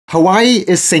Hawaii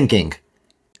is sinking.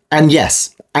 And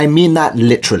yes, I mean that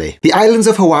literally. The islands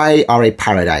of Hawaii are a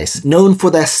paradise, known for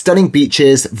their stunning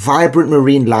beaches, vibrant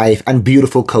marine life, and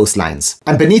beautiful coastlines.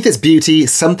 And beneath its beauty,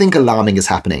 something alarming is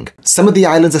happening. Some of the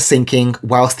islands are sinking,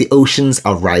 whilst the oceans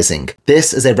are rising.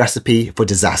 This is a recipe for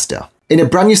disaster. In a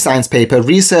brand new science paper,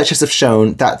 researchers have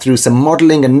shown that through some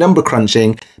modelling and number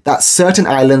crunching, that certain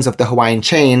islands of the Hawaiian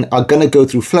chain are going to go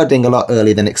through flooding a lot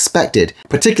earlier than expected,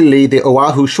 particularly the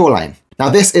Oahu shoreline. Now,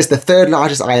 this is the third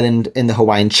largest island in the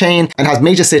Hawaiian chain and has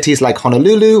major cities like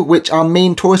Honolulu, which are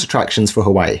main tourist attractions for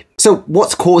Hawaii. So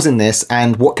what's causing this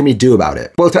and what can we do about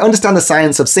it? Well, to understand the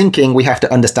science of sinking, we have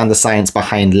to understand the science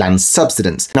behind land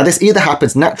subsidence. Now, this either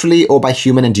happens naturally or by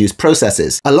human-induced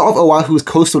processes. A lot of Oahu's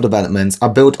coastal developments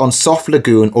are built on soft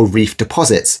lagoon or reef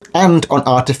deposits and on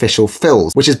artificial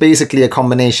fills, which is basically a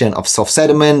combination of soft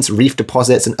sediments, reef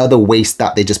deposits, and other waste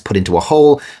that they just put into a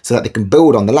hole so that they can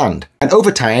build on the land. And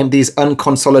over time, these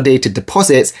unconsolidated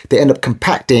deposits, they end up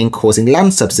compacting, causing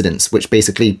land subsidence, which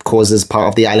basically causes part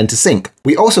of the island to sink.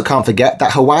 We also can't forget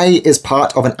that Hawaii is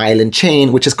part of an island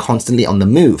chain which is constantly on the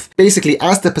move. Basically,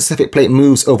 as the Pacific Plate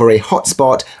moves over a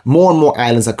hotspot, more and more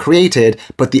islands are created,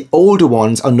 but the older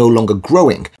ones are no longer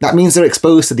growing. That means they're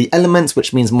exposed to the elements,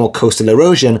 which means more coastal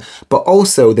erosion, but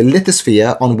also the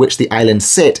lithosphere on which the islands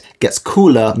sit gets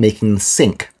cooler, making them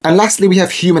sink. And lastly, we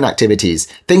have human activities,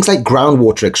 things like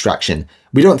groundwater extraction.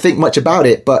 We don't think much about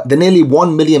it, but the nearly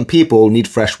 1 million people need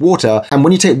fresh water, and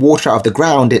when you take water out of the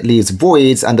ground, it leaves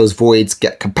voids, and those voids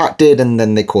get compacted, and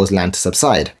then they cause land to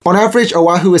subside. On average,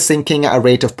 Oahu is sinking at a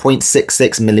rate of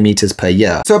 0.66 millimeters per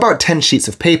year, so about 10 sheets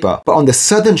of paper. But on the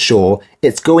southern shore,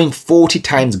 it's going 40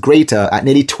 times greater at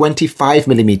nearly 25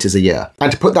 millimeters a year.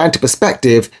 And to put that into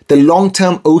perspective, the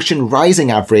long-term ocean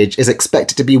rising average is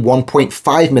expected to be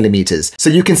 1.5 millimeters. So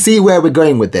you can see where we're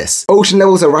going with this. Ocean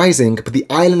levels are rising, but the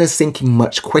island is sinking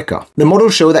much quicker. The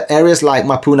models show that areas like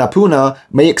Mapunapuna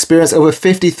may experience over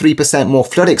 53% more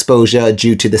flood exposure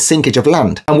due to the sinkage of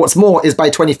land. And what's more is by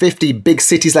 2050, big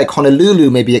cities like Honolulu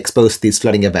may be exposed to these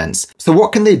flooding events. So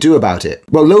what can they do about it?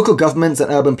 Well, local governments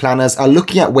and urban planners are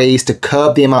looking at ways to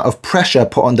curb the amount of pressure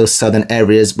put on those southern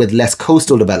areas with less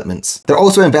coastal developments. They're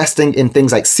also investing in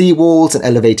things like seawalls and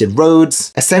elevated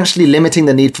roads, essentially limiting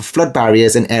the need for flood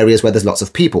barriers in areas where there's lots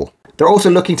of people. They're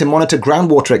also looking to monitor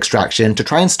groundwater extraction to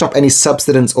try and stop any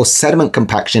subsidence or sediment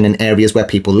compaction in areas where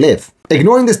people live.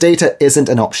 Ignoring this data isn't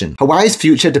an option. Hawaii's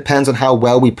future depends on how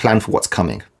well we plan for what's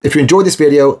coming. If you enjoyed this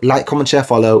video, like, comment, share,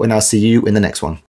 follow, and I'll see you in the next one.